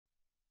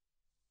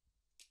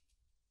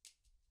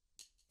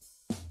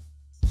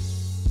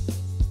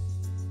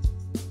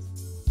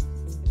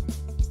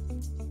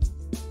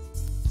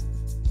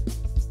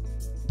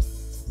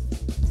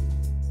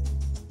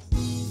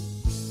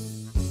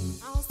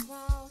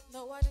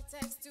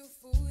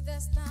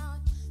best out.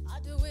 I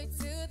do it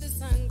till the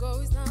sun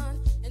goes down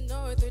and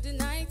know through the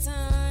night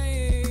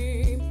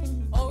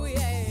time. Oh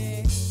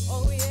yeah,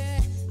 oh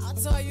yeah. I'll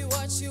tell you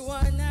what you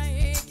wanna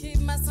hear. Keep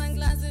my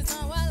sunglasses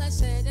on while I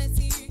shed a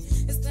tear.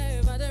 It's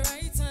never the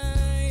right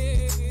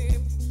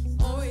time.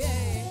 Oh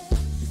yeah.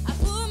 I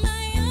put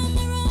my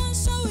armor on,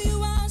 show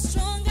you how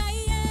strong I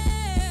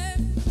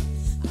am.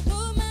 I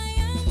put my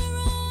armor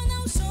on,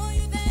 I'll show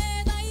you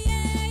that I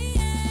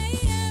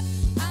am.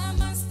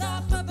 I'm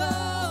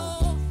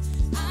unstoppable.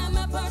 I'm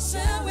a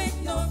Porsche with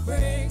no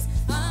brakes.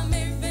 I'm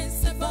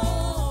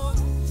invincible.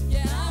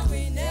 Yeah, I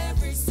win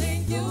every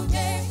single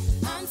day.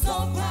 I'm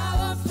so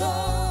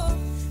powerful.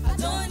 I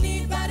don't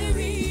need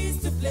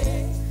batteries to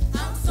play.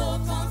 I'm so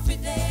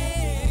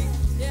confident.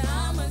 Yeah,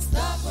 I'm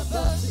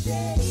unstoppable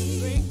today.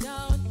 Bring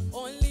down,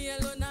 only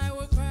alone I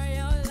will cry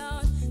out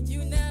loud.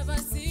 You never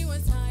see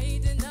what's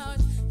hiding on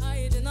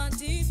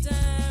deep down.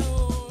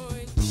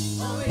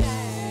 Oh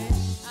yeah,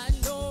 I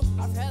know.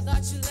 I've heard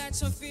that you let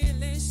your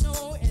feelings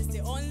show. It's the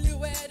only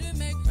way to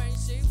make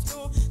friendships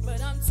grow.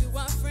 But I'm too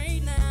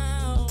afraid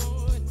now.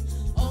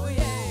 Oh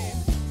yeah,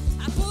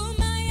 I put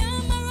my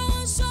armor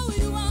on, show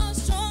you how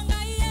strong I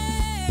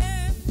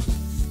am.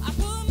 I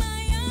put my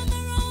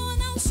armor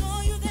on, I'll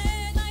show you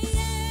that I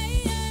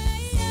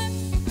am.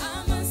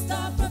 I'm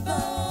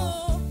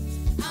unstoppable.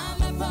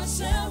 I'm a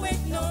Porsche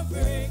with no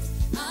brakes.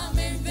 I'm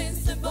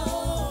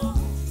invincible.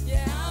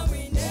 Yeah, I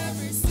win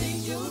every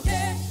single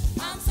day.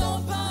 I'm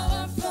so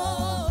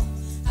powerful.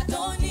 I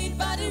don't need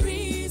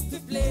batteries to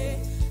play.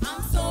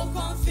 I'm so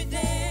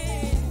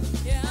confident.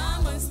 Yeah,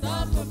 I'm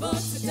unstoppable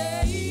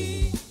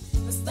today.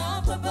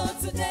 Unstoppable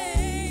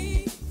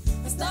today.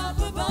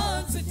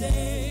 Unstoppable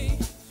today.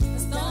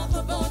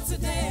 Unstoppable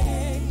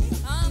today.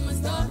 I'm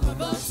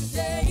unstoppable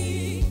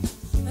today.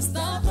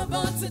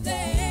 Unstoppable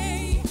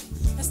today.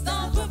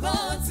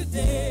 Unstoppable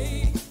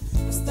today.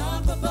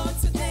 Unstoppable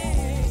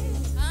today.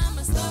 I'm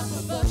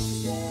unstoppable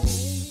today.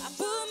 I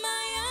put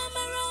my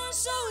armor on,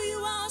 show you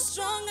how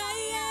strong I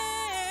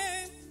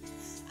am.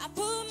 I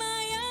put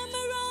my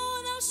armor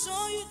on, I'll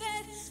show you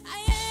that I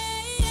am.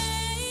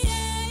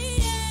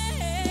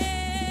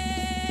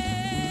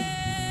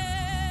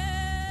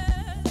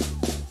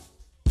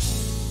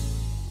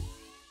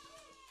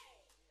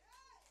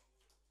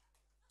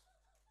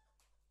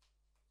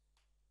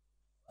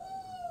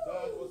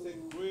 That was a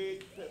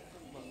great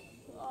performance.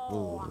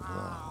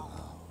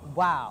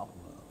 Wow.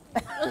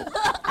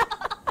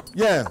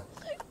 Yeah,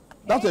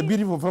 that's a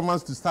beautiful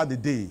performance to start the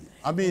day.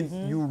 I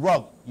mean, you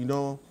rock, you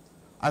know.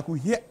 I could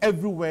hear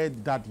every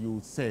word that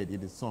you said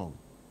in the song.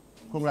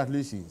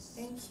 Congratulations.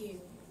 Thank you.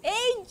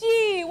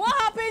 AG, what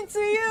happened to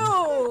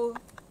you?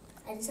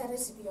 I decided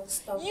to be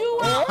unstoppable. You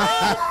are on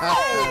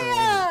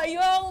fire.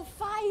 You're on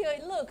fire.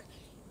 Look,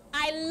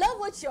 I love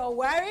what you're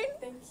wearing.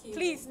 Thank you.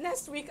 Please,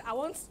 next week, I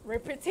want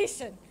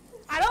repetition.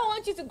 I don't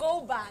want you to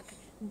go back.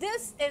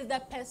 This is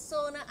the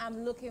persona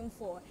I'm looking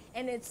for,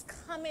 and it's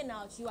coming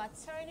out. You are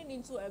turning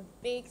into a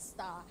big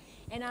star,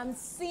 and I'm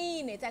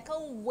seeing it. I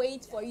can't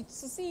wait for you to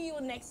see you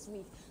next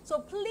week. So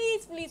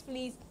please, please,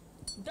 please,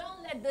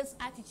 don't let this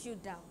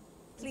attitude down.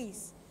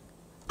 Please,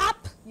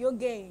 up your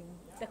game.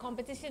 The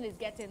competition is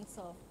getting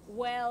tough.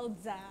 Well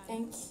done.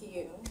 Thank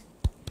you.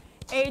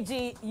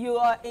 AG, you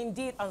are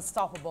indeed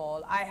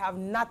unstoppable. I have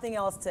nothing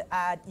else to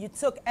add. You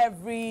took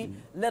every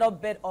little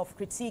bit of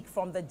critique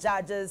from the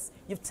judges.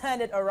 You've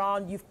turned it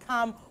around. You've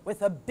come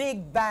with a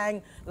big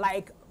bang,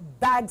 like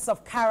bags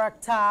of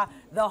character,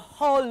 the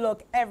whole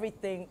look,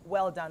 everything.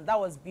 Well done. That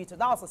was beautiful.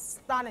 That was a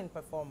stunning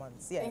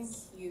performance. Yes.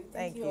 Thank you.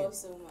 Thank you all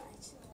so much.